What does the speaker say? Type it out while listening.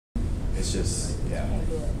It's just, yeah,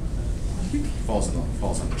 falls under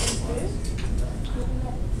those lines.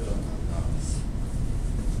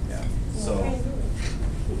 Yeah.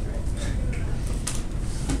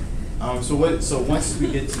 So once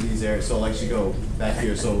we get to these areas, so like you go back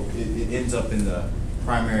here, so it ends up in the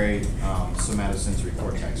primary somatosensory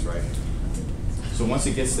cortex, right? So once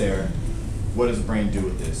it gets there, what does the brain do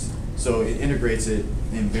with this? So it integrates it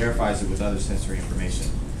and verifies it with other sensory information.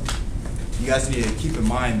 You guys need to keep in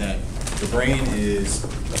mind that the brain is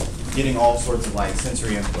getting all sorts of like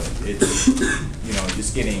sensory input. It's, you know,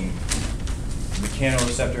 just getting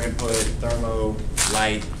mechanoreceptor input, thermo,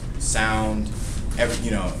 light, sound,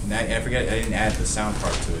 you know, and I forget, I didn't add the sound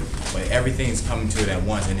part to it, but everything's coming to it at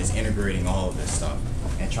once and it's integrating all of this stuff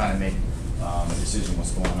and trying to make a decision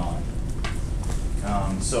what's going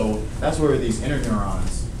on. So that's where these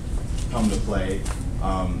interneurons come to play.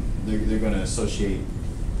 They're going to associate,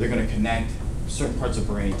 they're going to connect certain parts of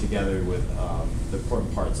the brain together with the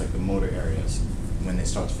important parts like the motor areas when they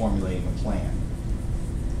start formulating a plan.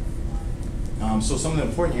 So some of the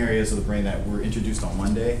important areas of the brain that were introduced on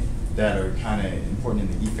Monday that are kind of important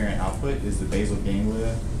in the efferent output is the basal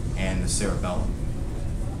ganglia and the cerebellum.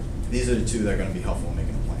 These are the two that are going to be helpful in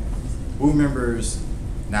making a plan. Who remembers,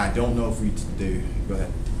 now I don't know if we do, go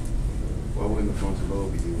ahead. Well, when the frontal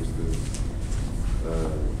lobe he was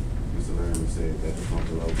Mr. Lerner said that the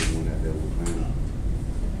frontal lobe is one that will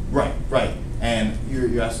plan. Right, and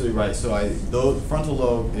you're absolutely right. So the frontal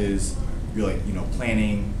lobe is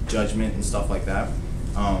planning, judgment, and stuff like that.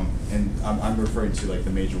 And I'm referring to like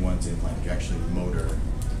the major ones in like actually motor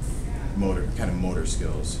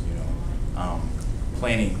skills. You know,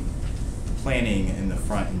 planning in the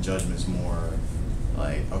front and judgment's more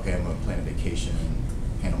like, okay, I'm gonna plan a vacation,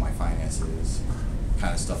 handle my finances,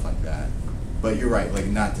 kind of stuff like that. But you're right, like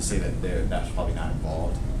not to say that that's probably not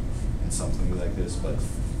involved in something like this, but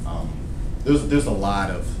there's a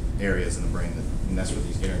lot of areas in the brain and that's where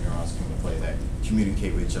these interneurons come into play that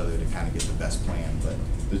communicate with each other to kind of get the best plan. But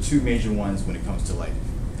the two major ones when it comes to like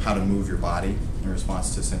how to move your body in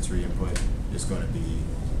response to sensory input is going to be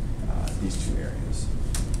these two areas.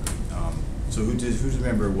 So who's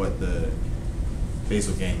remember what the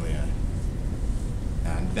basal ganglia?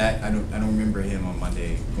 And that I don't remember him on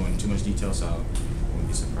Monday going into too much detail, so I wouldn't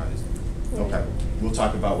be surprised. Okay, we'll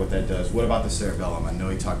talk about what that does. What about the cerebellum? I know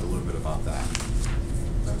he talked a little bit about that.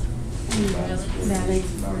 Balance,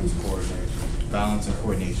 coordination. Balance and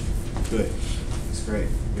coordination. Good. That's great.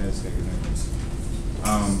 You guys got good memories.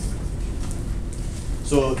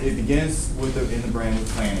 So it begins with in the brain with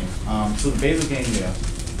planning. So the basal ganglia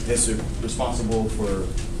is responsible for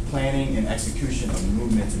planning and execution of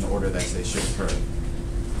movements in the order that they should occur.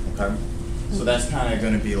 Okay? So that's kind of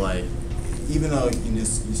going to be like, even though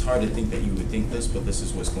it's hard to think that you would think this, but this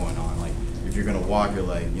is what's going on. Like, if you're going to walk, you're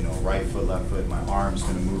like, you know, right foot, left foot, my arm's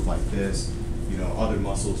going to move like this, you know, other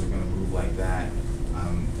muscles are going to move like that.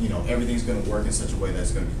 You know, everything's going to work in such a way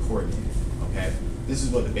that's going to be coordinated, okay? This is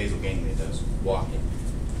what the basal ganglia does, walking.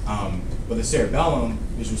 But the cerebellum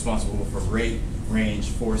is responsible for rate, range,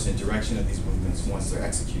 force, and direction of these movements once they're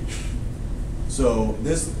executed. So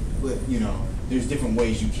this, you know, there's different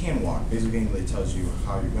ways you can walk. Basal ganglia tells you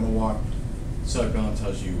how you're going to walk. Cerebellum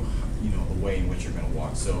tells you, you know, the way in which you're going to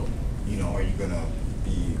walk. So, you know, are you going to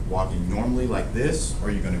be walking normally like this, or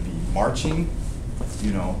are you going to be marching?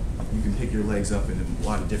 You know, you can pick your legs up in a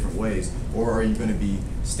lot of different ways, or are you going to be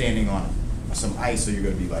standing on some ice, so you're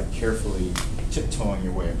going to be like carefully tiptoeing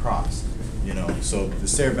your way across? You know, so the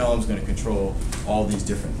cerebellum is going to control all these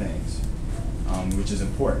different things, which is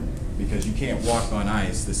important because you can't walk on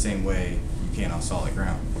ice the same way you can on solid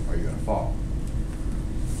ground, or you're going to fall.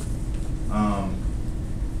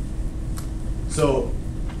 So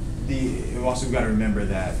we've also got to remember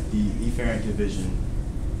that the efferent division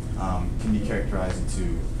can be characterized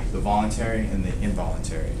into the voluntary and the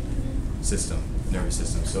involuntary system, nervous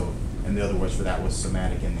system. So, and the other words for that was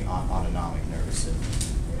somatic and the autonomic nervous system.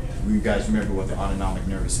 You guys remember what the autonomic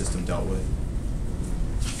nervous system dealt with?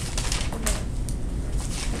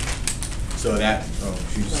 So that,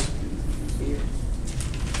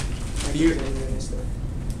 Fear.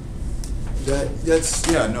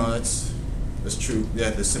 That's true. Yeah,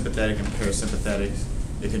 the sympathetic and parasympathetic,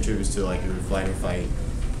 it contributes to like your flight or fight.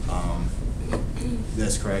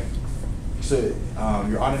 That's correct. So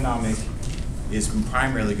your autonomic is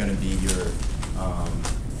primarily going to be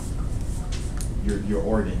your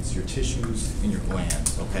organs, your tissues, and your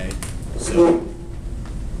glands. Okay, so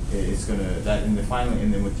it's going to that, and then finally,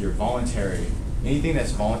 and then with your voluntary, anything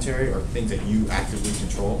that's voluntary or things that you actively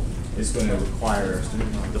control it's going to require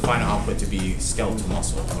the final output to be skeletal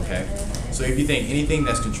muscle, okay? So if you think anything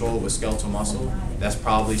that's controlled with skeletal muscle, that's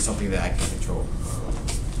probably something that I can control,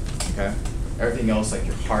 okay? Everything else, like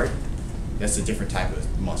your heart, that's a different type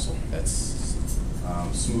of muscle. That's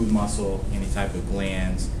smooth muscle, any type of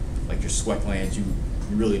glands, like your sweat glands, you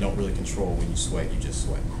really don't really control when you sweat, you just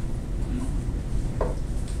sweat.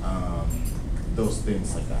 Those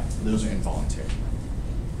things like that, those are involuntary.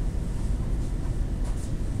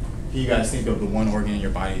 Can you guys think of the one organ in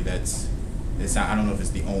your body that's, it's not, I don't know if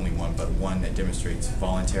it's the only one, but one that demonstrates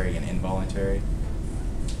voluntary and involuntary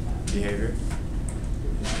behavior?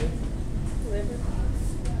 Liver.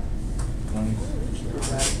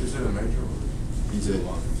 Is it a major or? These are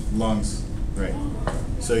lungs, right.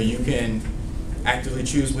 So you can actively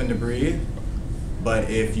choose when to breathe, but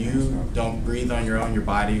if you don't breathe on your own, your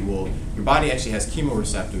body actually has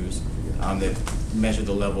chemoreceptors that measure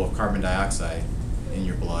the level of carbon dioxide in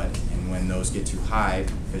your blood, and when those get too high,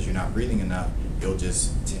 because you're not breathing enough, you'll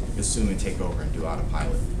just assume and take over and do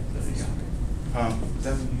autopilot.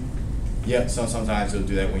 Yeah, so sometimes it'll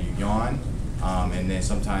do that when you yawn, and then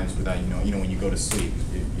sometimes without when you go to sleep,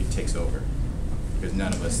 it takes over. Because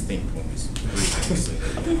none of us think when we breathe when we sleep.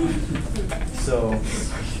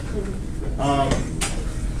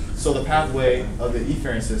 So the pathway of the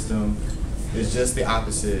efferent system is just the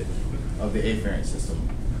opposite of the afferent system.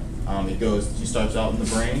 It starts out in the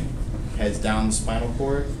brain, heads down the spinal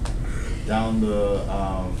cord, down to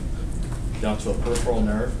a peripheral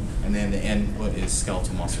nerve, and then the input is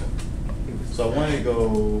skeletal muscle. So I want to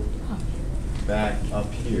go back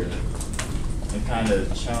up here and kind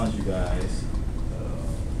of challenge you guys.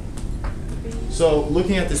 So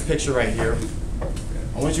looking at this picture right here,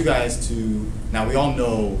 I want you guys to, now we all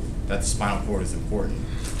know that the spinal cord is important,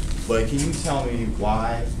 but can you tell me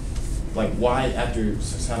why after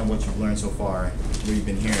kind of what you've learned so far, what you've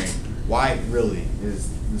been hearing, why really is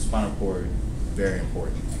the spinal cord very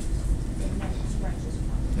important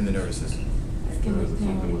in the nervous system? Because if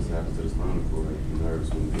something was to happen to the spinal cord, the nerves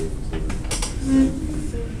wouldn't be able to send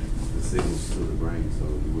the signals to the brain, so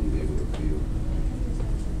you wouldn't be able to feel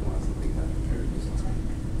why something happened.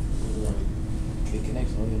 It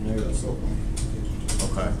connects all your nerves.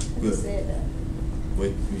 Okay, You good. said that. What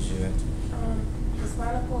you said? The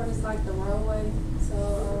spinal cord is like the roadway,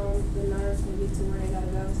 so the nerves can get to where they gotta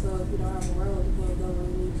go. So if you don't have a road, you can't go where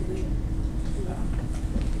you need to be.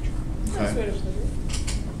 Okay.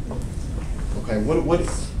 Okay.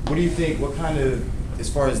 What do you think? What kind of, as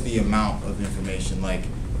far as the amount of information, like,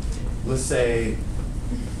 let's say,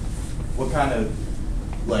 what kind of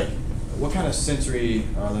sensory?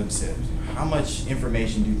 Let me say, how much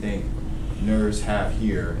information do you think nerves have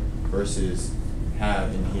here versus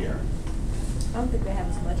have in here? I don't think they have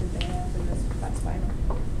as much as they have in the spinal.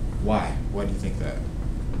 Why? Why do you think that?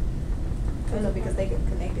 I don't know, because they get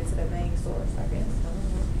connected to the main source, I guess. I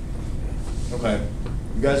don't know. Okay,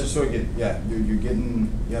 you guys are sort of you have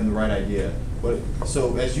the right idea. But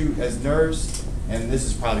so as nerves, and this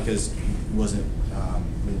is probably because it wasn't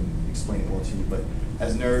explained well to you, but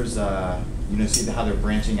as nerves, see how they're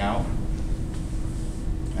branching out,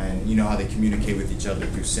 and you know how they communicate with each other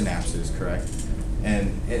through synapses, correct?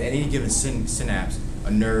 And at any given synapse,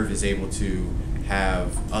 a nerve is able to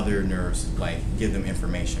have other nerves give them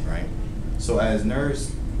information, right? So as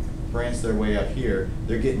nerves branch their way up here,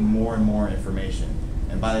 they're getting more and more information.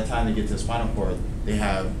 And by the time they get to the spinal cord, they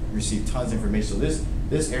have received tons of information. So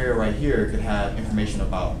this area right here could have information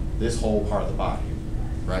about this whole part of the body,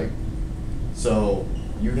 right? So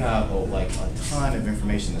you have a ton of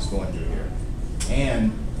information that's going through here.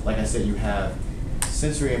 And like I said, you have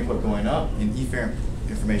sensory input going up and efferent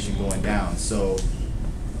information going down. So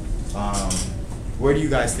where do you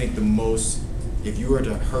guys think the most, if you were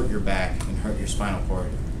to hurt your back and hurt your spinal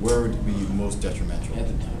cord, where would it be most detrimental? At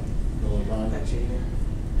the top.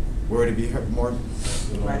 Where would it be hurt more?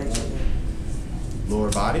 Lower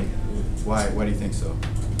body? Why do you think so?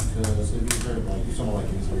 Because if you hurt, like, you're talking like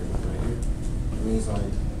this here, right here. It means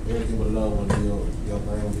like everything with love will be able, your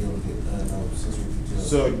brain will be able to get sensory details.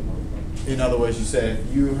 So, in other words, you said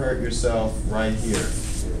if you hurt yourself right here,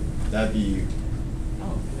 that'd be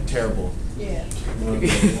terrible. Yeah. If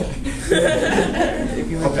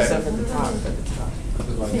you hurt Okay. yourself at the top,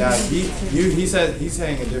 Now, he's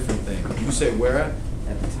saying a different thing. You say where at?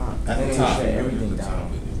 at the top. At the Then you top. shut everything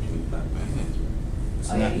down.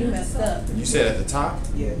 Oh yeah, you messed up. You said at the top?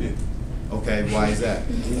 Yeah. Okay, why is that?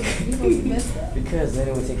 You messed up. Because then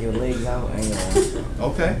it would take your legs out and your arms.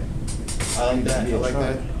 Okay. I like that. I like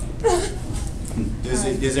that.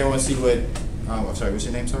 Does everyone see what, I'm sorry, what's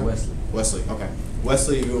your name, sorry? Wesley. Wesley, okay.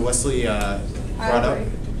 Wesley brought up?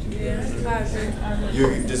 Yeah. I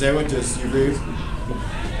agree. Does everyone just you agree?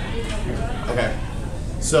 Okay.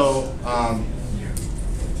 So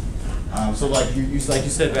so like you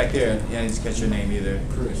said back there, yeah, I didn't catch your name either.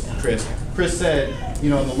 Chris. Chris said, you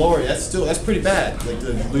know, in the lower, that's pretty bad, like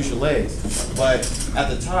to lose your legs. But at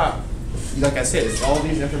the top, like I said, it's all the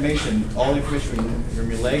information from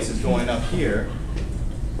your legs is going up here.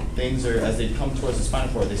 Things are, as they come towards the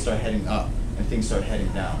spinal cord, they start heading up, and things start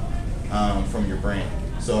heading down from your brain.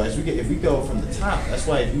 So if we go from the top, that's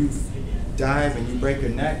why if you dive and you break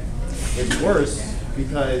your neck, it's worse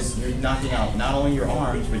because you're knocking out not only your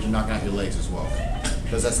arms, but you're knocking out your legs as well.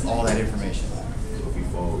 Because that's all that information. So if you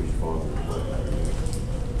fall on the butt.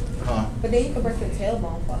 Huh? But then you can break your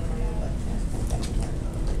tailbone falling on your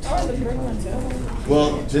butt. Or the break my tailbone.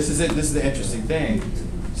 Well, this is it. This is the interesting thing.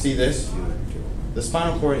 See this? The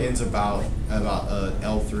spinal cord ends about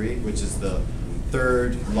L3, which is the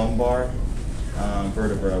third lumbar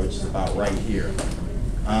vertebra, which is about right here.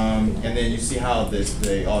 And then you see how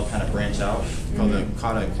they all kind of branch out from the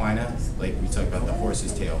cauda equina, like we talked about the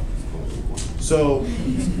horse's tail. So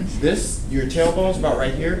your tailbone's about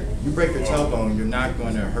right here. You break your tailbone, you're not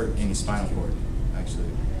going to hurt any spinal cord, actually.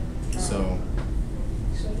 So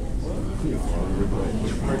you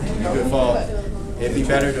could fall. It'd be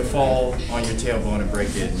better to fall on your tailbone and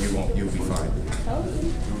break it, and you'll be fine.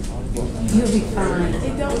 You'll be fine.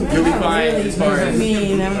 You'll be fine as far as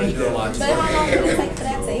do a lot. But how long would it take for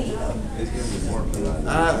that to heal?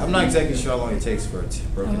 I'm not exactly sure how long it takes for a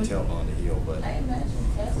broken tailbone to heal, but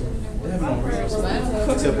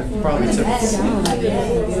probably typical.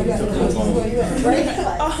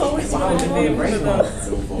 Oh, it's Not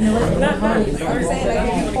I'm saying like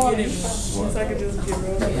if you fall. Once I could just get rid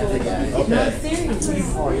of Okay.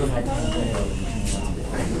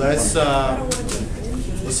 Let's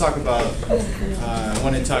talk about. I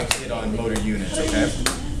want to hit on motor units. Okay.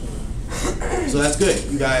 So that's good.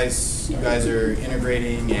 You guys are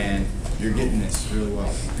integrating and you're getting this really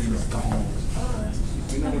well.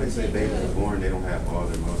 You know when they say babies are born, they don't have all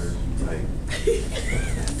their motor, like,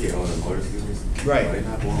 all their motor skills? Right. Are they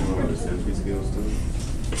not born with all their sensory skills too?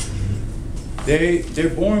 They're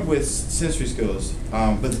born with sensory skills,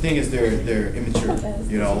 but the thing is they're immature.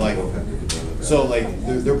 You know, like so like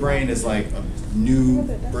their brain is like a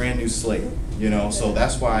brand new slate. You know, so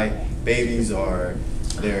that's why babies are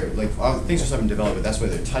things are starting to develop. But that's why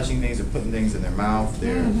they're touching things, they're putting things in their mouth.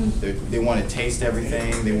 They want to taste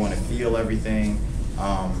everything. They want to feel everything.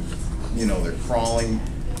 You know, they're crawling.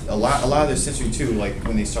 A lot of their sensory too. Like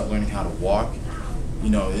when they start learning how to walk, you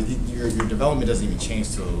know, your development doesn't even change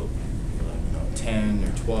till 10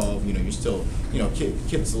 or 12. You know, you're still, you know,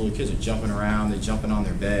 little kids are jumping around. They're jumping on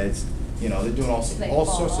their beds. You know, they're doing all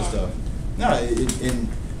sorts of stuff. No, and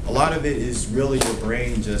a lot of it is really your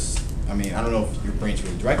brain just. I mean, I don't know if your brain's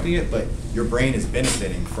really directing it, but your brain is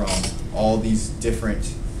benefiting from all these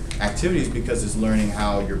different activities because it's learning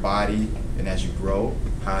how your body, and as you grow,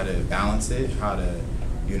 how to balance it, how to,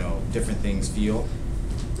 you know, different things feel.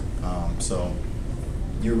 So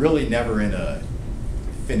you're really never in a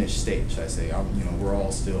finished state, should I say. You know, we're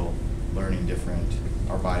all still learning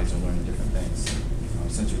our bodies are learning different things.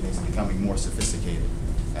 Sensory things are becoming more sophisticated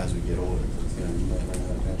as we get older.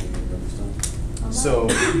 So,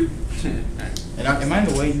 and am I in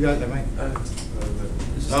the way, you guys? Am I?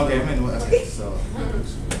 Okay, I'm in the way. Okay, so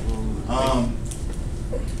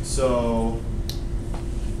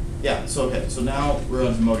now we're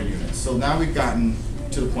on the motor units. So now we've gotten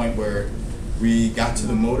to the point where we got to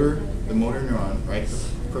the motor neuron, right? The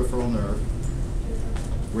peripheral nerve.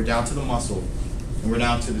 We're down to the muscle, and we're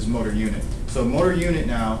down to this motor unit. So motor unit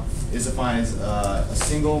now is defined as a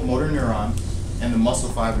single motor neuron and the muscle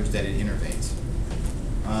fibers that it innervates.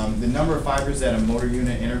 The number of fibers that a motor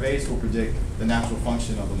unit innervates will predict the natural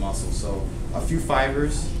function of the muscle. So a few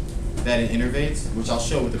fibers that it innervates, which I'll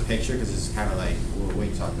show with the picture because it's kind of like, what are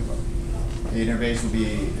you talking about? The innervates will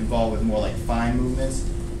be involved with more like fine movements,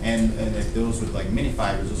 and if those with like many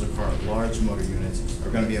fibers, those are called large motor units, are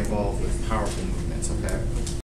going to be involved with powerful movements, okay?